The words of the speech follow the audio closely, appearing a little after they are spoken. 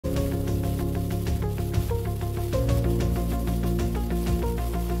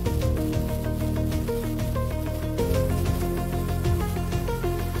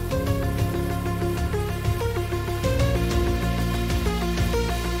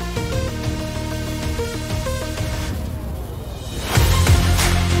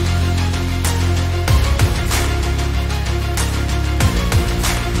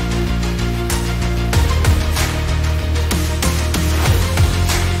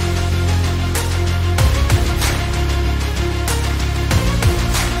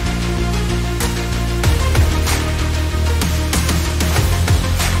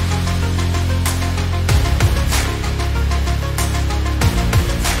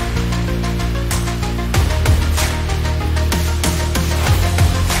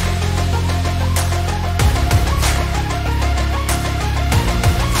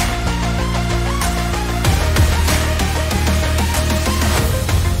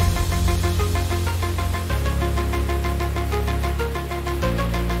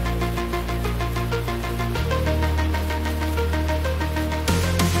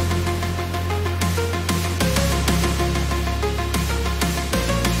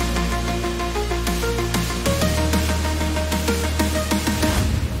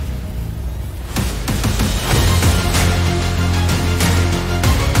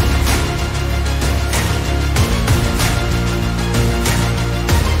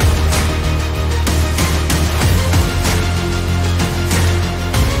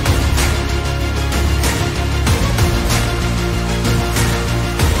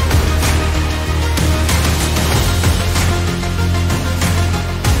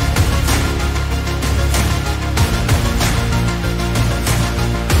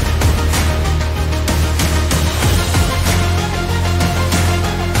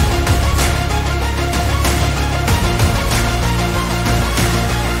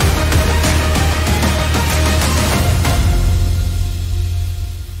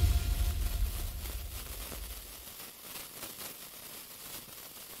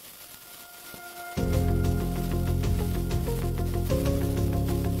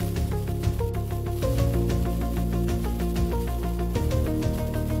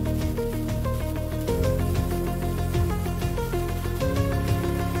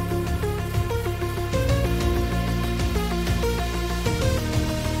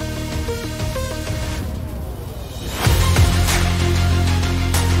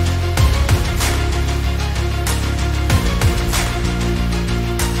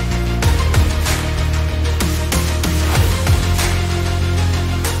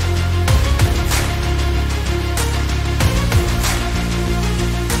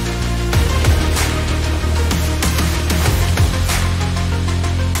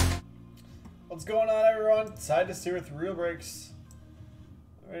Titus here with Real Breaks.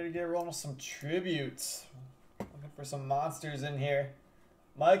 Ready to get rolling with some tributes. Looking for some monsters in here.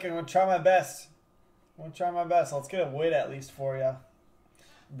 Mike, I'm going to try my best. Let's get a win at least for you.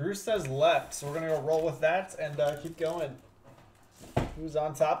 Bruce says left, so we're going to go roll with that and keep going. Who's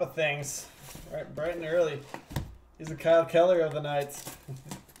on top of things? Right, bright and early. He's the Kyle Keller of the night.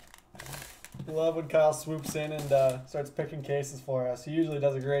 Love when Kyle swoops in and starts picking cases for us. He usually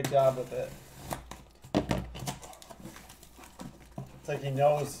does a great job with it. It's like he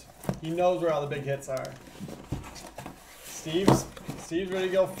knows where all the big hits are. Steve's ready to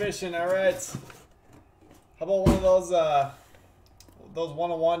go fishing. All right. How about one of those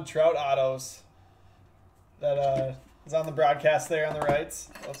 101 trout autos that is on the broadcast there on the right?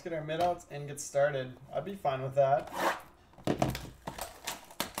 Let's get our mid outs and get started. I'd be fine with that.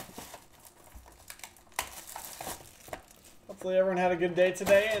 Hopefully everyone had a good day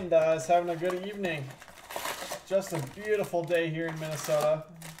today and is having a good evening. Just a beautiful day here in Minnesota.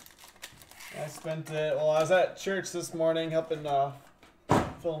 I spent it, well, I was at church this morning helping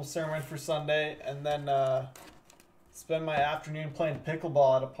film sermon for Sunday, and then spend my afternoon playing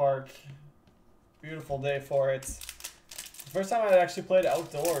pickleball at a park. Beautiful day for it. First time I actually played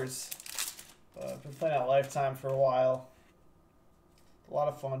outdoors. I've been playing at Lifetime for a while. A lot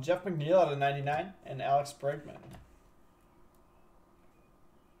of fun. Jeff McNeil out of 99 and Alex Bregman.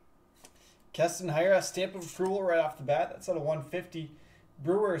 Keston Hira, stamp of approval right off the bat. That's out of 150.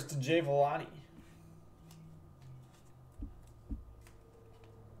 Brewers to Jay Villani.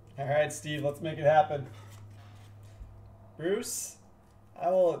 All right, Steve, let's make it happen. Bruce, I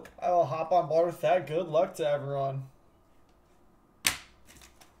will hop on board with that. Good luck to everyone.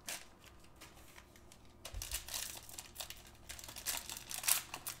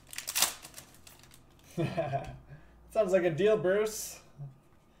 Sounds like a deal, Bruce.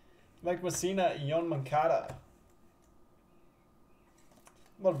 Mike Messina, Yon Moncada.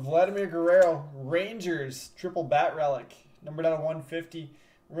 How about Vladimir Guerrero, Rangers, triple bat relic, numbered out of 150.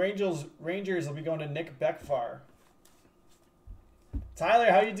 Rangers will be going to Nick Beckfar.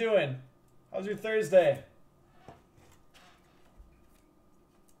 Tyler, how you doing? How's your Thursday?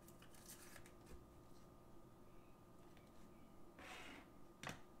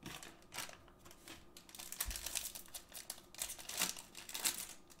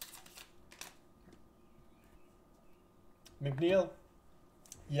 McNeil,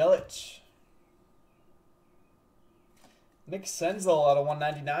 Yelich. Nick Senzel out of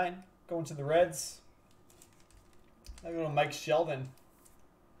 199, going to the Reds. I go to Mike Sheldon.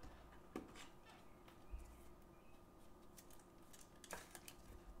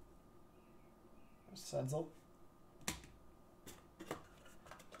 Senzel.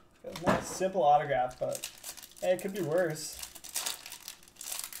 It's not a simple autograph, but hey, it could be worse.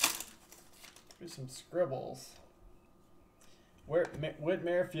 Could be some scribbles. Whit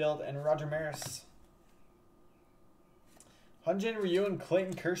Merrifield and Roger Maris. Hyun-Jin Ryu and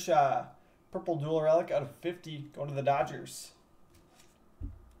Clayton Kershaw. Purple dual relic out of 50. Going to the Dodgers.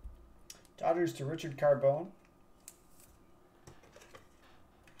 Dodgers to Richard Carbone.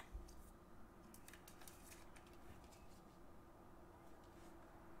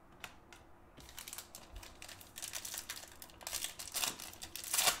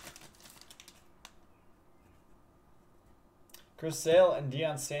 Chris Sale and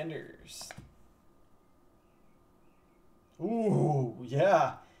Deion Sanders. Ooh,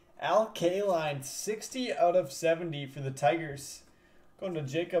 yeah. Al Kaline, 60 out of 70 for the Tigers. Going to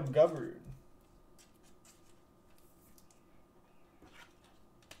Jacob Gubrud.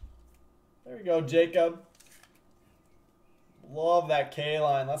 There we go, Jacob. Love that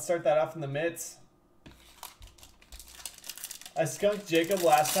Kaline. Let's start that off in the mitts. I skunked Jacob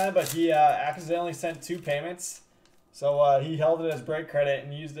last time, but he accidentally sent 2 payments. So he held it as break credit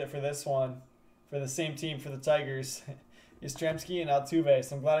and used it for this one. For the same team, for the Tigers. Yastrzemski and Altuve.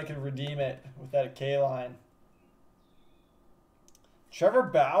 So I'm glad I could redeem it with that K-line. Trevor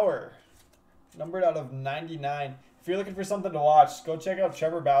Bauer. Numbered out of 99. If you're looking for something to watch, go check out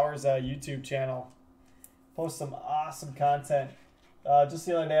Trevor Bauer's YouTube channel. Post some awesome content. Just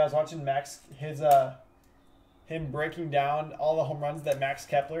the other day I was watching him breaking down all the home runs that Max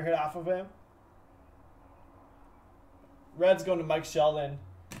Kepler hit off of him. Reds going to Mike Sheldon.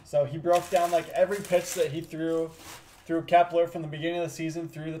 So he broke down like every pitch that he threw Kepler from the beginning of the season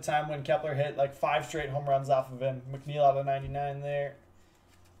through the time when Kepler hit like 5 straight home runs off of him. McNeil out of 99 there.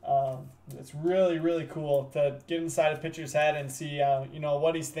 It's really, really cool to get inside a pitcher's head and see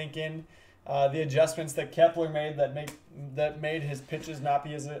what he's thinking, the adjustments that Kepler made that made his pitches not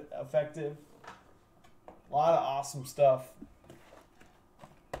be as effective. A lot of awesome stuff.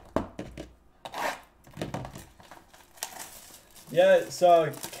 Yeah,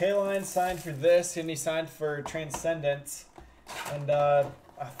 so K-Line signed for this, and he signed for Transcendent. And,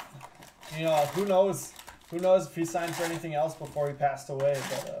 you know, who knows? Who knows if he signed for anything else before he passed away,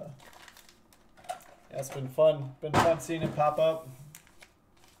 but, yeah, it's been fun. Been fun seeing him pop up.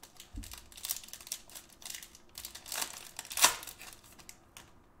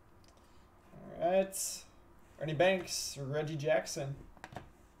 All right. Ernie Banks, Reggie Jackson.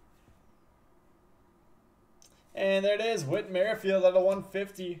 And there it is, Whit Merrifield at a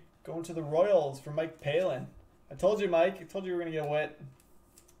 150, going to the Royals for Mike Palin. I told you, Mike. I told you we were going to get Whit.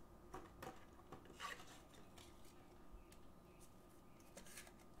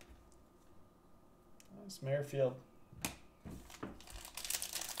 Nice Merrifield.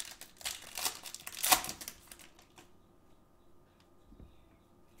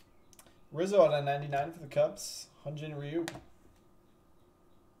 Rizzo out of 99 for the Cubs. Hyun-Jin Ryu.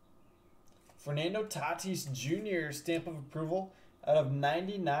 Fernando Tatis Jr. stamp of approval out of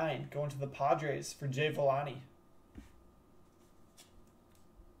 99 going to the Padres for Jay Villani.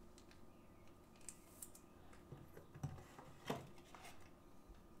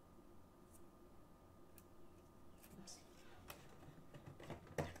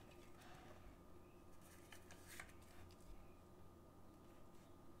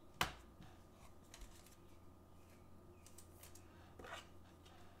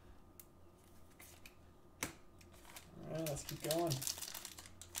 Let's keep going.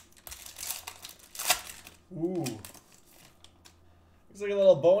 Ooh. Looks like a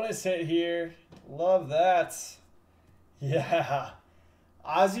little bonus hit here. Love that. Yeah.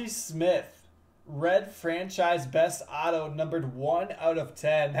 Ozzie Smith. Red franchise best auto numbered 1 out of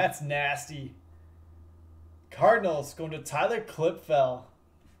 10. That's nasty. Cardinals going to Tyler Clipfell.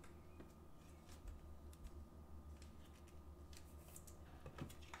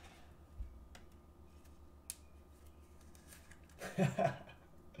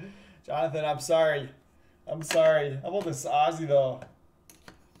 Jonathan, I'm sorry. I'm sorry. How about this Ozzy though?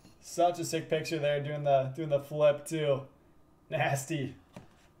 Such a sick picture there, doing the flip too. Nasty.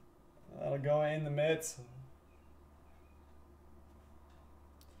 That'll go in the mitts.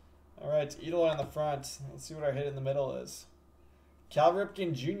 All right, Eloy on the front. Let's see what our hit in the middle is. Cal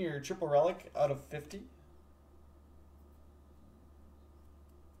Ripken Jr. triple relic out of 50.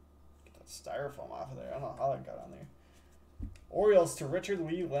 Get that styrofoam off of there. I don't know how that got on there. Orioles to Richard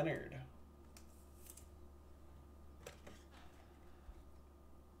Lee Leonard.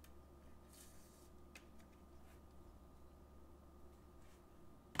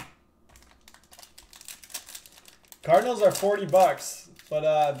 Cardinals are $40,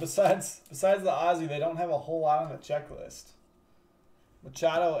 but besides the Ozzy, they don't have a whole lot on the checklist.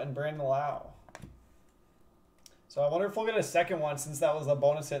 Machado and Brandon Lau. So I wonder if we'll get a second one since that was a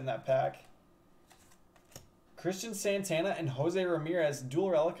bonus hit in that pack. Christian Santana and Jose Ramirez,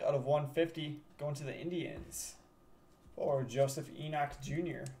 dual relic out of 150, going to the Indians. Or Joseph Enoch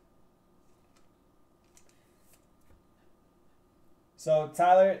Jr. So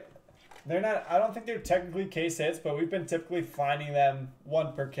Tyler, they're not, I don't think they're technically case hits, but we've been typically finding them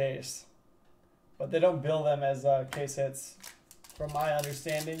 1 per case. But they don't bill them as case hits, from my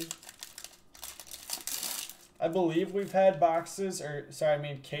understanding. I believe we've had boxes, or sorry, I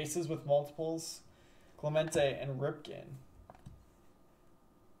mean cases with multiples. Clemente and Ripken.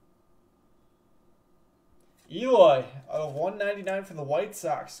 Eloy out of 199 for the White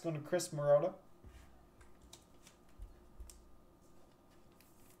Sox, going to Chris Marotta.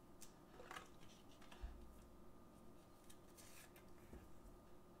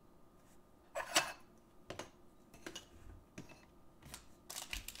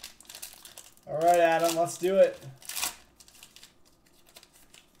 All right, Adam, let's do it.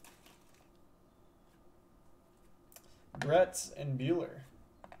 Brett and Bueller.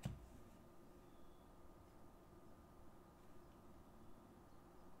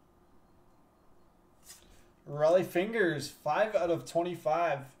 Raleigh Fingers, 5 out of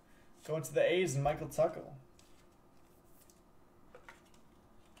 25. Going to the A's and Michael Tuckle.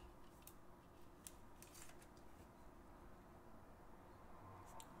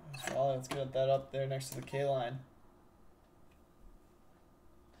 Well, let's get that up there next to the K line.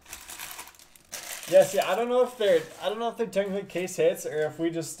 Yes, yeah, I don't know if they're technically case hits or if we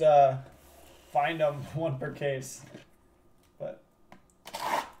just find them 1 per case. But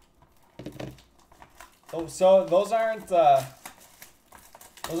oh, so those aren't those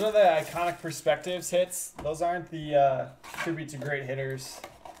are the iconic perspectives hits. Those aren't the tribute to great hitters.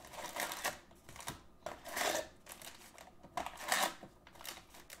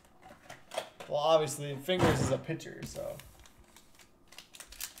 Well, obviously, Fingers is a pitcher, so.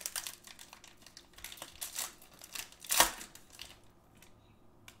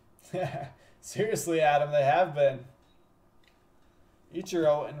 Seriously, Adam, they have been.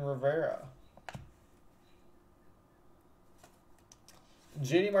 Ichiro and Rivera.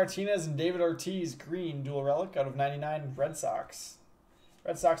 JD Martinez and David Ortiz, green, dual relic out of 99, Red Sox.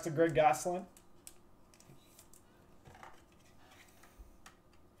 Red Sox to Greg Gosselin.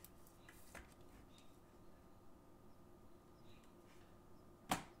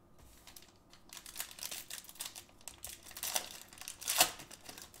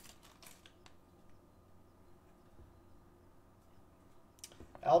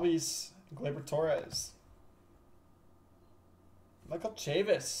 Albies, Gleyber Torres. Michael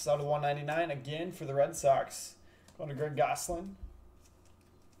Chavis out of 199 again for the Red Sox. Going to Greg Gosselin.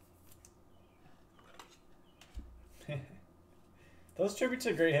 Those tribute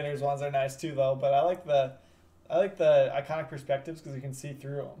to great hitters ones are nice too, though. But I like the iconic perspectives because you can see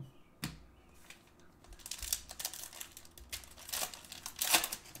through them.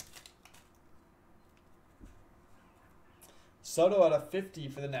 Soto out of 50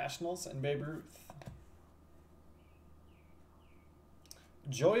 for the Nationals and Babe Ruth.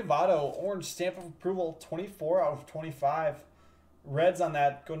 Joey Votto, orange stamp of approval, 24 out of 25. Reds on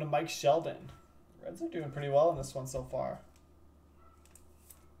that going to Mike Sheldon. Reds are doing pretty well in this one so far.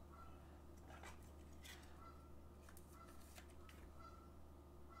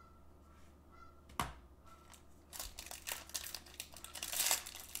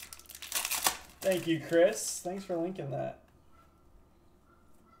 Thank you, Chris. Thanks for linking that.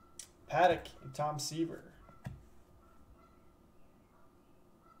 Paddock and Tom Seaver.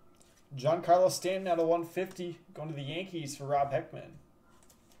 Giancarlo Stanton out of 150, going to the Yankees for Rob Heckman.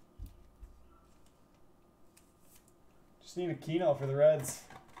 Just need a Keno for the Reds.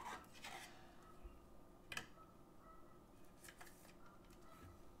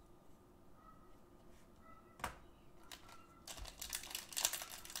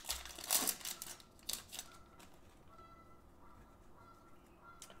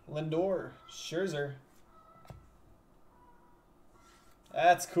 Lindor, Scherzer.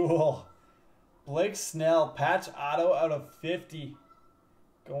 That's cool. Blake Snell, patch auto out of 50.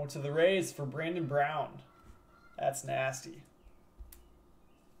 Going to the Rays for Brandon Brown. That's nasty.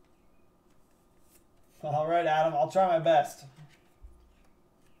 All right, Adam, I'll try my best.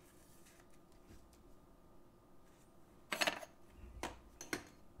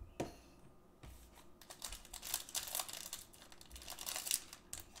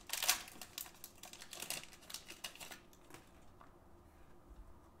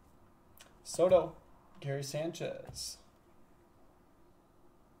 Soto, Gary Sanchez.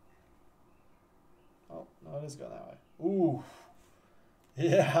 Oh, no, it is going that way. Ooh.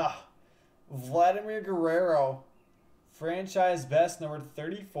 Yeah. Vladimir Guerrero, franchise best, number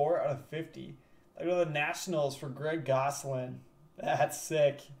 34 out of 50. I go to the Nationals for Greg Gosselin. That's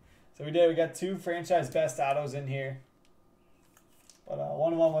sick. So we got two franchise best autos in here. But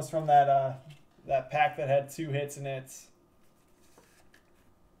one of them was from that pack that had 2 hits in it.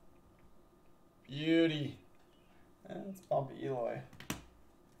 Beauty. Let's bump Eloy.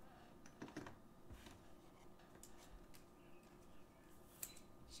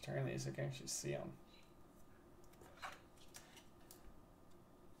 Let's turn these so I can actually see them.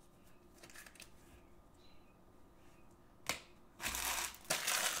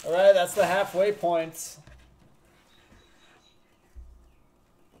 All right, that's the halfway points.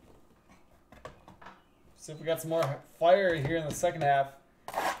 See if we got some more fire here in the second half.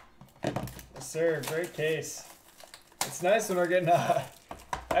 Yes, sir. Great case. It's nice when we're getting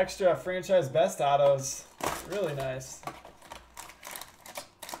extra franchise best autos. Really nice.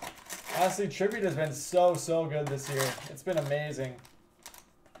 Honestly, Tribute has been so good this year. It's been amazing.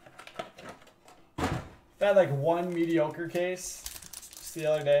 I've had like one mediocre case just the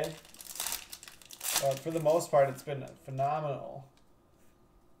other day. But for the most part, it's been phenomenal.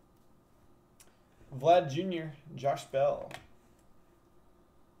 Vlad Jr., Josh Bell.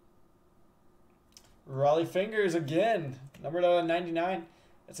 Raleigh Fingers again, numbered out of 99.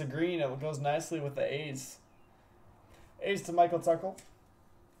 It's a green. It goes nicely with the A's. A's to Michael Tuckle.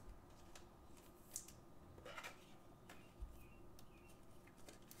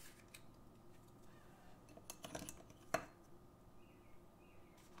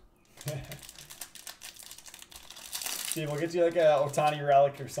 See, we'll get you like a Ohtani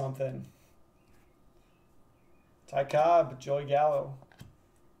relic or something. Ty Cobb, Joey Gallo.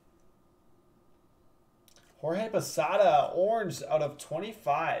 Jorge Posada, orange out of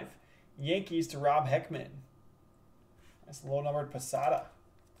 25. Yankees to Rob Heckman. Nice low-numbered Posada.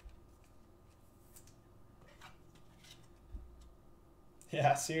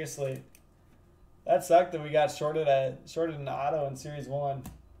 Yeah, seriously. That sucked that we got shorted an auto in Series 1.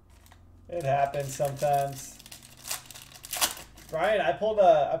 It happens sometimes. Brian, I pulled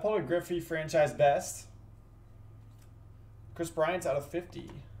a Griffey franchise best. Chris Bryant's out of 50.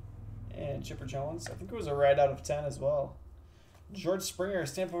 And Chipper Jones, I think it was a red out of 10 as well. George Springer,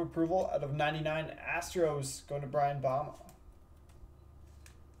 stamp of approval out of 99. Astros going to Brian Bama.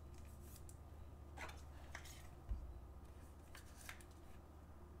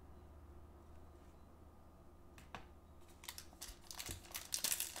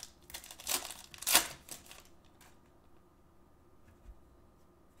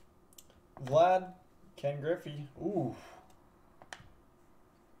 Vlad, Ken Griffey. Ooh.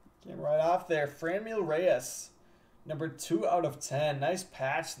 Came right off there. Franmil Reyes, number 2 out of 10. Nice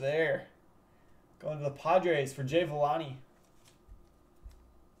patch there. Going to the Padres for Jay Villani.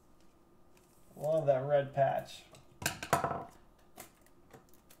 Love that red patch.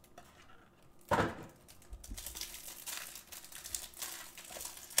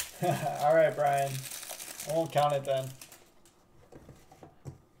 All right, Brian. I won't count it then.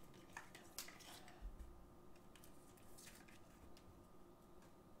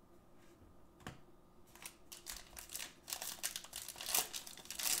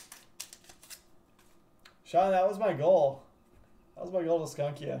 Sean, that was my goal. That was my goal to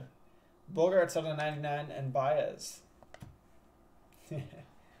skunk you. Bogart's out of 99 and Baez. Tell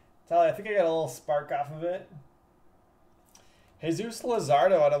you, I think I got a little spark off of it. Jesus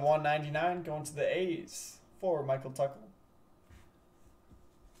Luzardo out of 199 going to the A's for Michael Tuckle.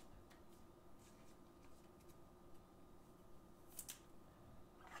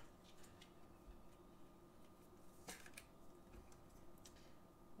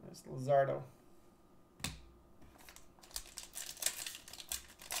 There's Luzardo.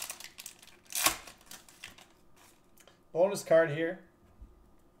 Bonus card here.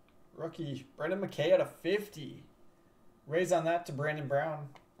 Rookie Brendan McKay out of 50. Raise on that to Brandon Brown.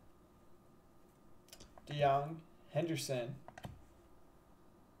 DeYoung, Henderson.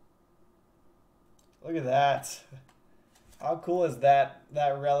 Look at that. How cool is that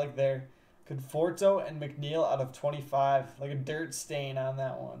relic there? Conforto and McNeil out of 25. Like a dirt stain on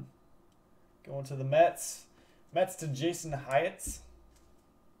that one. Going to the Mets. Mets to Jason Hyatt.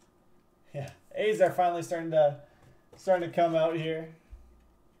 Yeah, A's are finally starting to come out here.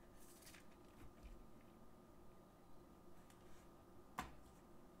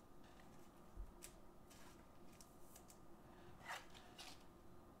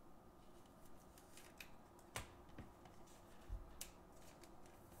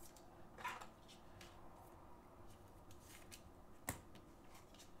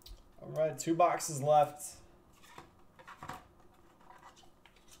 All right, 2 boxes left.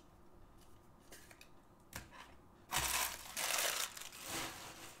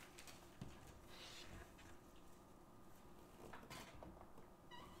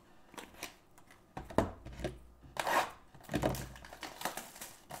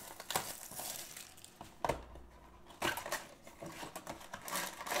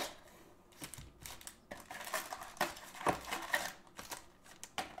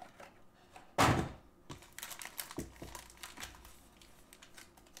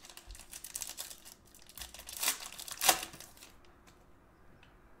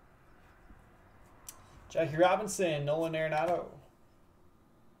 Jackie Robinson, Nolan Arenado,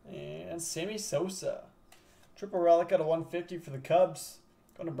 and Sammy Sosa. Triple relic out of 150 for the Cubs.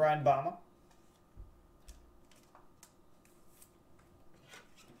 Going to Brian Bama.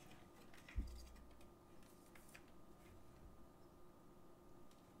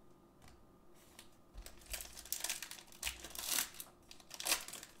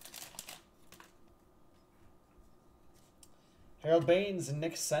 Harold Baines and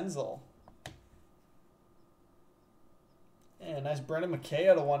Nick Senzel. And nice Brendan McKay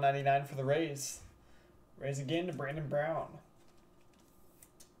out of 199 for the Rays. Rays again to Brandon Brown.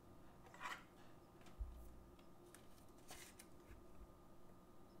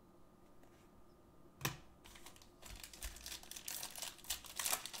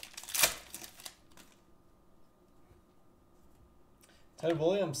 Ted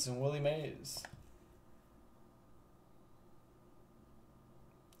Williams and Willie Mays.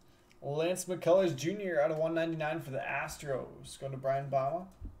 Lance McCullers Jr. out of 199 for the Astros. Going to Brian Bama.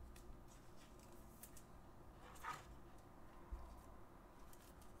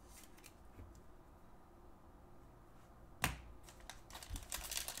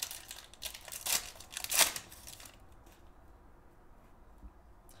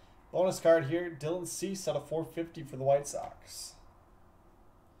 Bonus card here. Dylan Cease out of 450 for the White Sox.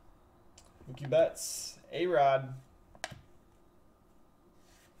 Mookie Betts. A-Rod.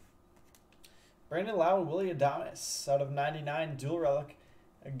 Brandon Lau and Willie Adames out of 99 dual relic.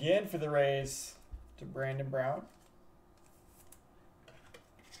 Again for the Rays to Brandon Brown.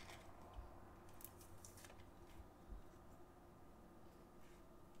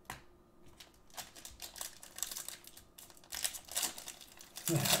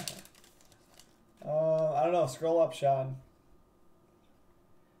 I don't know. Scroll up, Sean.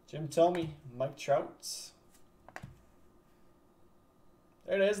 Jim Thome, Mike Trout.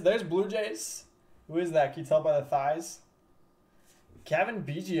 There it is. There's Blue Jays. Who is that? Can you tell by the thighs? Kevin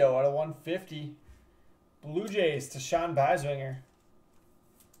Biggio out of 150. Blue Jays to Sean Beiswinger.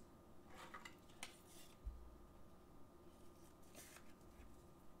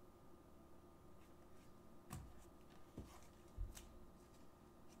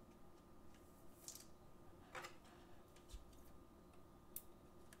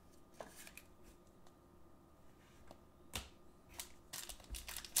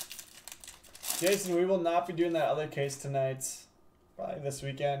 Jason, we will not be doing that other case tonight. Probably this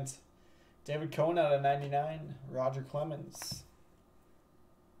weekend. David Cohn out of 99. Roger Clemens.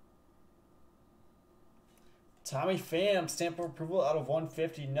 Tommy Pham, stamp of approval out of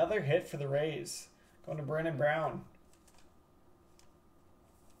 150. Another hit for the Rays. Going to Brandon Brown.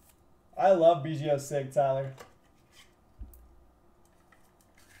 I love BGO Sig, Tyler.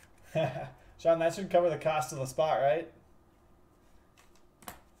 Sean, that should cover the cost of the spot, right?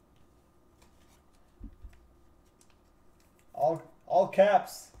 All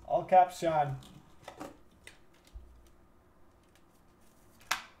caps. All caps, Sean.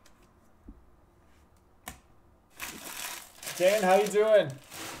 Dan, how you doing?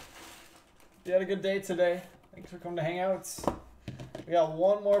 You had a good day today. Thanks for coming to hang out. We got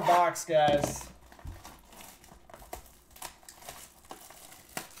one more box, guys.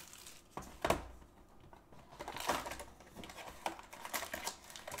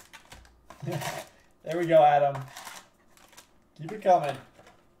 There we go, Adam. Keep it coming.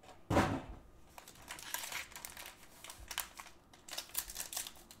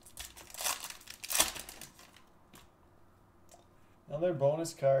 Another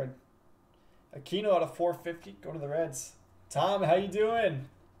bonus card. Aquino out of 450. Go to the Reds. Tom, how you doing?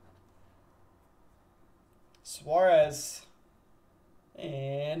 Suarez.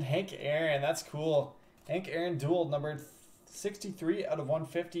 And Hank Aaron. That's cool. Hank Aaron dual number 63 out of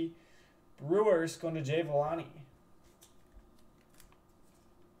 150. Brewers going to Jay Villani.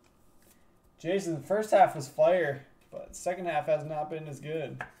 Jason, the first half was fire, but the second half has not been as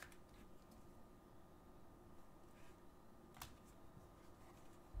good.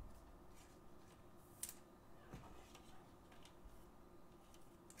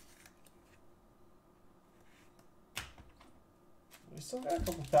 We still got a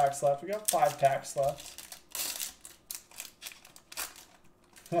couple packs left. We got 5 packs left.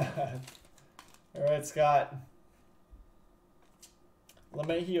 All right, Scott.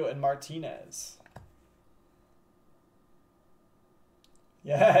 LeMahieu and Martinez.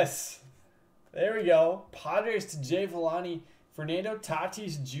 Yes. There we go. Padres to Jay Villani. Fernando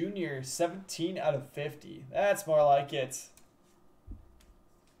Tatis Jr. 17 out of 50. That's more like it.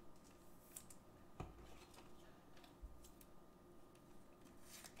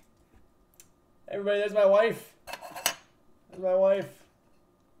 Everybody, there's my wife. There's my wife.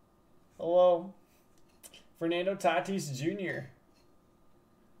 Hello. Fernando Tatis Jr.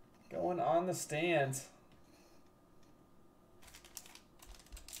 Going on the stand.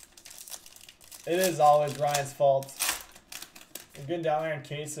 It is always Ryan's fault. We're getting down there in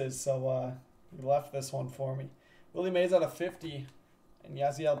cases, so he left this one for me. Willie Mays out of 50. And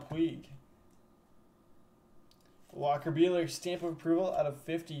Yasiel Puig. Walker Buehler, stamp of approval out of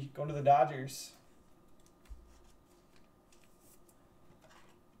 50. Going to the Dodgers.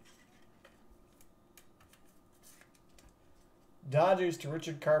 Dodgers to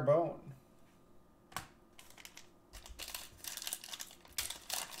Richard Carbone.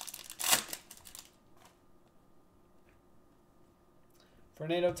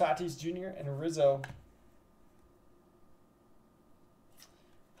 Fernando Tatis Jr. and Rizzo.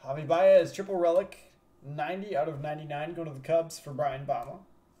 Javi Baez, triple relic. 90 out of 99. Going to the Cubs for Brian Bama.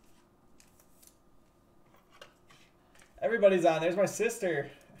 Everybody's on. There's my sister.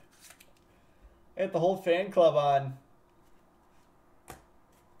 I got the whole fan club on.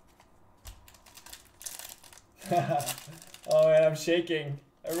 Oh man, I'm shaking.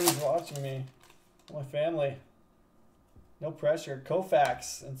 Everybody's watching me. My family. No pressure.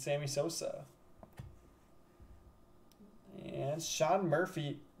 Koufax and Sammy Sosa. And Sean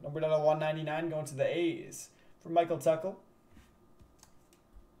Murphy, numbered out of 199, going to the A's for Michael Tuckle.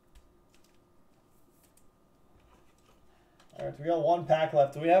 All right, we got one pack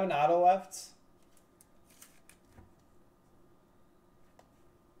left. Do we have an auto left?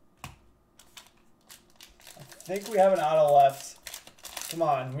 think we have an auto left. Come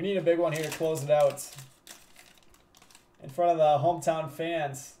on, we need a big one here to close it out. In front of the hometown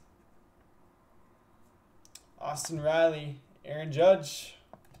fans. Austin Riley, Aaron Judge.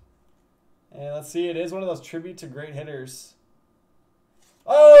 And let's see, it is one of those tribute to great hitters.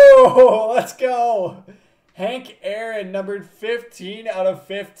 Oh, let's go. Hank Aaron, numbered 15 out of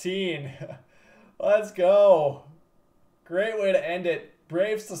 15. Let's go. Great way to end it.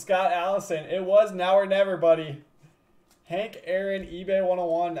 Braves to Scott Allison. It was now or never, buddy. Hank Aaron, eBay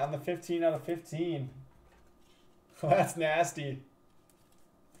 101 on the 15 out of 15. That's nasty.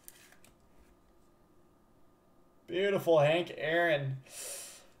 Beautiful Hank Aaron.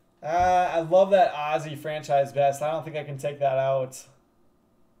 I love that Ozzy franchise best. I don't think I can take that out.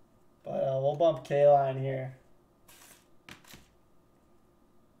 But we'll bump K-Line here.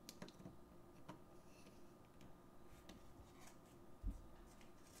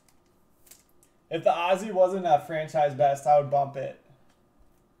 If the Ozzy wasn't a franchise best, I would bump it.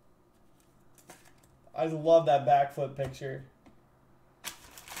 I love that backflip picture.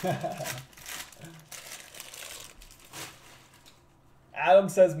 Adam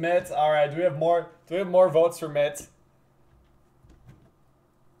says Mitts. All right, do we have more votes for Mitts?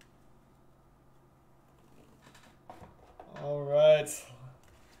 All right.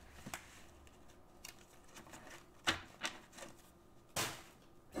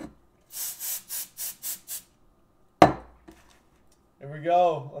 Here we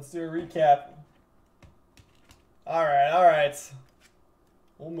go. Let's do a recap. All right.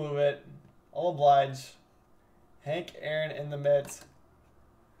 We'll move it. I'll oblige. Hank Aaron in the mitt.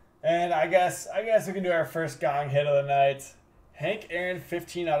 And I guess we can do our first gong hit of the night. Hank Aaron,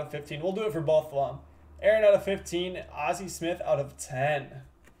 15 out of 15. We'll do it for both of them. Aaron out of 15. Ozzie Smith out of 10.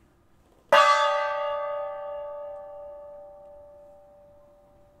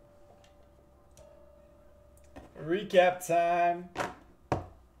 Recap time.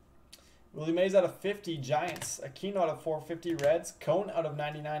 Willie Mays out of 50 Giants. Aquino out of 450 Reds. Cone out of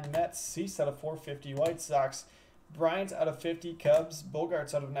 99 Mets. Cease out of 450 White Sox. Bryant out of 50 Cubs.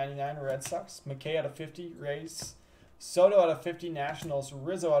 Bogarts out of 99 Red Sox. McKay out of 50 Rays. Soto out of 50 Nationals.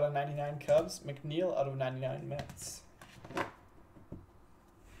 Rizzo out of 99 Cubs. McNeil out of 99 Mets.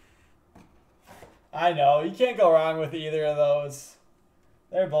 I know, you can't go wrong with either of those.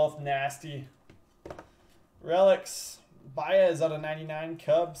 They're both nasty. Relics. Baez out of 99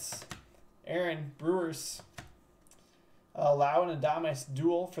 Cubs. Aaron, Brewers. Lau and Adames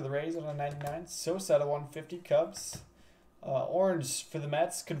duel for the Rays out of 99. Sosa out of 150 Cubs. Orange for the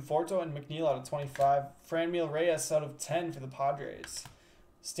Mets. Conforto and McNeil out of 25. Franmil Reyes out of 10 for the Padres.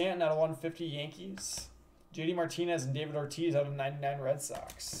 Stanton out of 150 Yankees. JD Martinez and David Ortiz out of 99 Red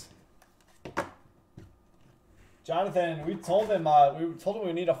Sox. Jonathan, we told him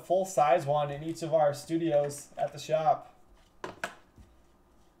we need a full-size one in each of our studios at the shop.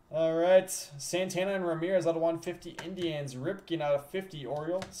 All right, Santana and Ramirez out of 150 Indians. Ripken out of 50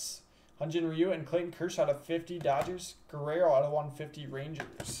 Orioles. Hyun-Jin Ryu and Clayton Kershaw out of 50 Dodgers. Guerrero out of 150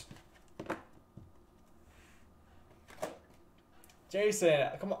 Rangers. Jason,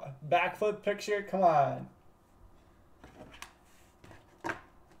 come on, backflip picture, come on.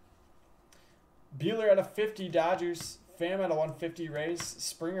 Buehler out of 50 Dodgers. Pham out of 150 Rays.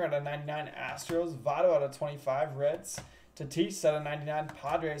 Springer out of 99 Astros. Votto out of 25 Reds. Tatis out of 99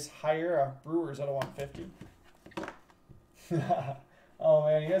 Padres. Hiera Brewers out of 150. Oh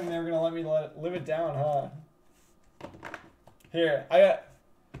man, you guys are never gonna let me live it down, huh? Here,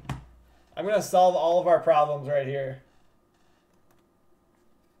 I'm gonna solve all of our problems right here.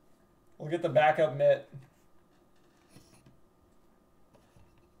 We'll get the backup mitt.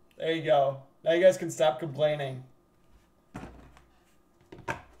 There you go. Now you guys can stop complaining.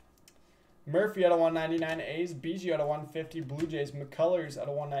 Murphy out of 199 A's. Bigi out of 150 Blue Jays. McCullers out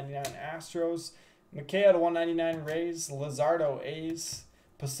of 199 Astros. McKay out of 199 Rays. Luzardo A's.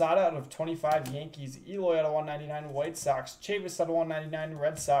 Posada out of 25 Yankees. Eloy out of 199 White Sox. Chavis out of 199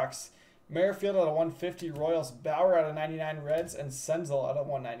 Red Sox. Merrifield out of 150 Royals. Bauer out of 99 Reds. And Senzel out of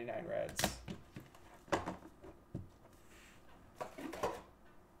 199 Reds.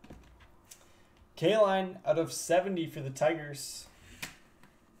 K-Line out of 70 for the Tigers.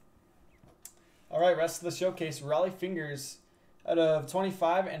 All right, rest of the showcase. Raleigh Fingers out of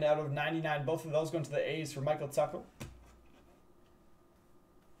 25 and out of 99. Both of those going to the A's for Michael Tucko.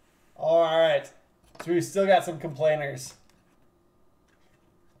 All right. So we still got some complainers.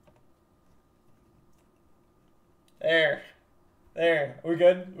 There. We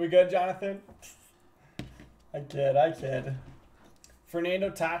good? We good, Jonathan? I kid.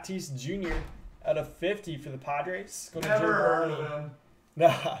 Fernando Tatis Jr. out of 50 for the Padres. Go to Never heard of him.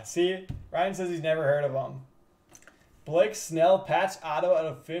 Nah, see? Ryan says he's never heard of him. Blake Snell, patch auto out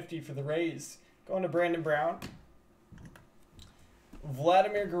of 50 for the Rays. Going to Brandon Brown.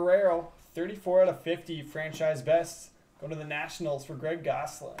 Vladimir Guerrero, 34 out of 50, franchise best. Going to the Nationals for Greg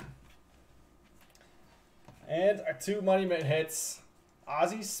Gosselin. And our 2 Money Mit hits.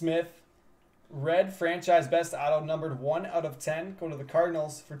 Ozzie Smith, red franchise best auto, numbered 1 out of 10. Going to the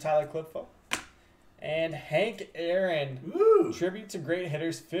Cardinals for Tyler Clipfo. And Hank Aaron, Woo. tribute to great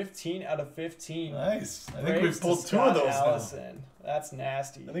hitters, 15 out of 15. Nice. I think Braves we've pulled to 2 of Scott those Allison. That's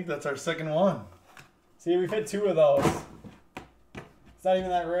nasty. now. I think that's our second one. See, we've hit 2 of those. It's not even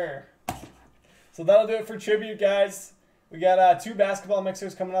that rare. So that'll do it for tribute, guys. We got 2 basketball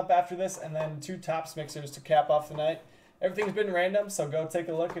mixers coming up after this, and then 2 Topps mixers to cap off the night. Everything's been random, so go take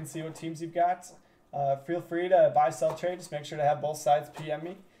a look and see what teams you've got. Feel free to buy, sell, trade. Just make sure to have both sides PM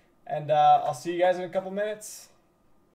me. And I'll see you guys in a couple minutes.